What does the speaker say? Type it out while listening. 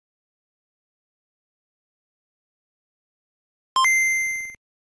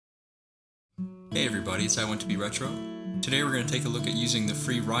Hey everybody, it's I Want2Be-Retro. Today we're going to take a look at using the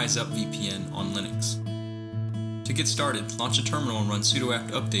free RiseUp-vpn on Linux. To get started, launch a terminal and run sudo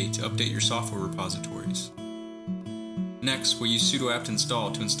apt-update to update your software repositories. Next, we'll use sudo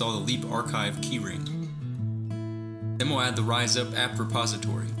apt-install to install the leap-archive-keyring. Then we'll add the RiseUp apt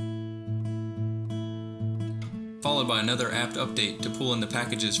repository, followed by another apt-update to pull in the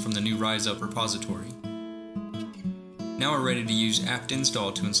packages from the new RiseUp repository. Now we're ready to use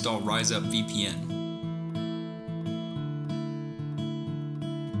apt-install to install RiseUp-vpn.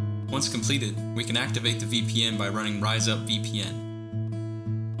 Once completed, we can activate the VPN by running riseup-vpn.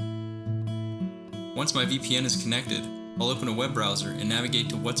 Once my VPN is connected, I'll open a web browser and navigate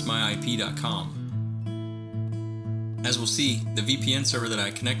to whatsmyip.com. As we'll see, the VPN server that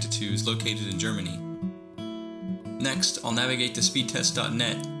I connected to is located in Germany. Next, I'll navigate to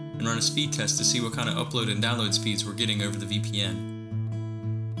speedtest.net and run a speed test to see what kind of upload and download speeds we're getting over the VPN.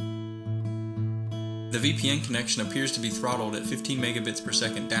 The VPN connection appears to be throttled at 15 megabits per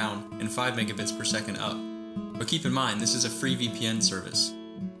second down and 5 megabits per second up. But keep in mind, this is a free VPN service.